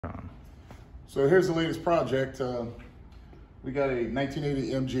So here's the latest project. We got a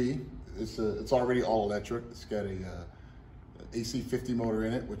 1980 MG. It's already all electric. It's got a AC 50 motor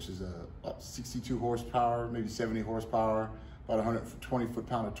in it, which is about 62 horsepower, maybe 70 horsepower, about 120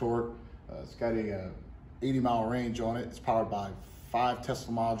 foot-pound of torque. It's got a 80-mile range on it. It's powered by 5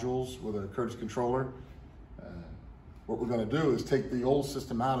 Tesla modules with a Curtis controller. What we're going to do is take the old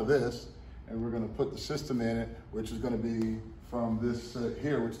system out of this, and we're going to put the system in it, which is going to be from this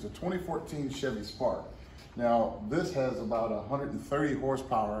here, which is a 2014 Chevy Spark. Now, this has about 130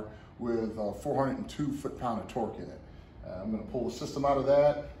 horsepower with 402 foot-pound of torque in it. I'm going to pull the system out of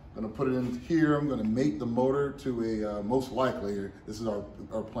that. I'm going to put it in here. I'm going to mate the motor to a, most likely, this is our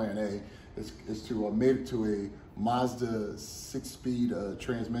plan A, is to mate it to a Mazda 6-speed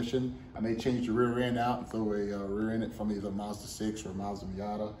transmission. I may change the rear end out and throw a rear end from either Mazda 6 or Mazda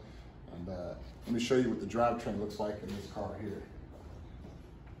Miata. And let me show you what the drivetrain looks like in this car here.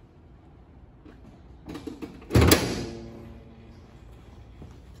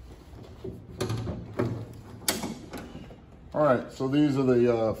 All right, so these are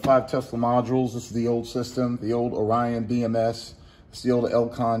the 5 Tesla modules. This is the old system, the old Orion BMS. It's the old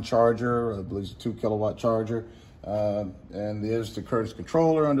Elcon charger, I believe it's a 2 kilowatt charger. And there's the Curtis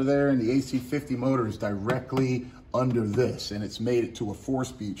controller under there, and the AC 50 motor is directly under this, and it's made it to a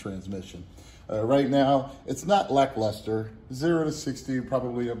 4-speed transmission. Right now, it's not lackluster. 0 to 60,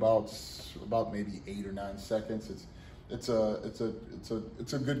 probably about maybe 8 or 9 seconds. It's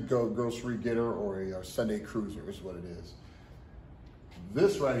a good grocery getter or a Sunday cruiser is what it is.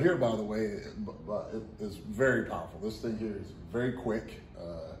 This right here, by the way, is very powerful. This thing here is very quick.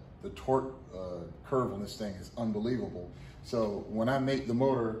 The torque curve on this thing is unbelievable. So when I make the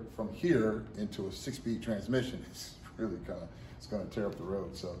motor from here into a 6-speed transmission, it's really it's going to tear up the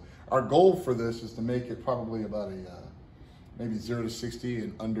road. So our goal for this is to make it probably about maybe 0 to 60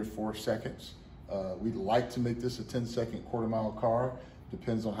 in under 4 seconds. We'd like to make this a 10-second quarter-mile car.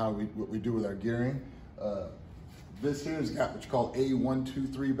 Depends on what we do with our gearing. This here has got what you call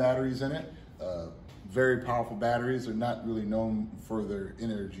A123 batteries in it. Very powerful batteries. They're not really known for their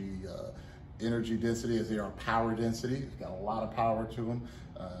energy density as they are power density. It's got a lot of power to them.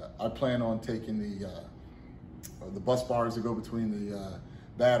 I plan on taking the bus bars that go between the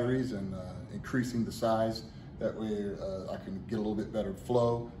batteries and increasing the size. That way I can get a little bit better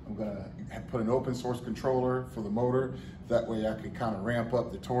flow. I'm gonna put an open source controller for the motor. That way I can kind of ramp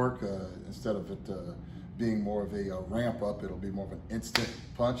up the torque instead of it being more of a ramp up. It'll be more of an instant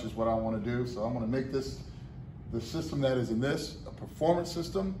punch is what I want to do. So I'm going to make this, the system that is in this, a performance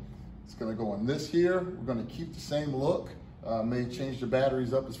system. It's going to go on this here. We're going to keep the same look. May change the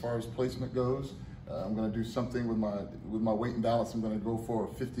batteries up as far as placement goes. I'm going to do something with my weight and balance. I'm going to go for a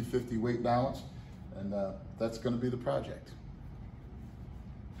 50-50 weight balance, and that's going to be the project.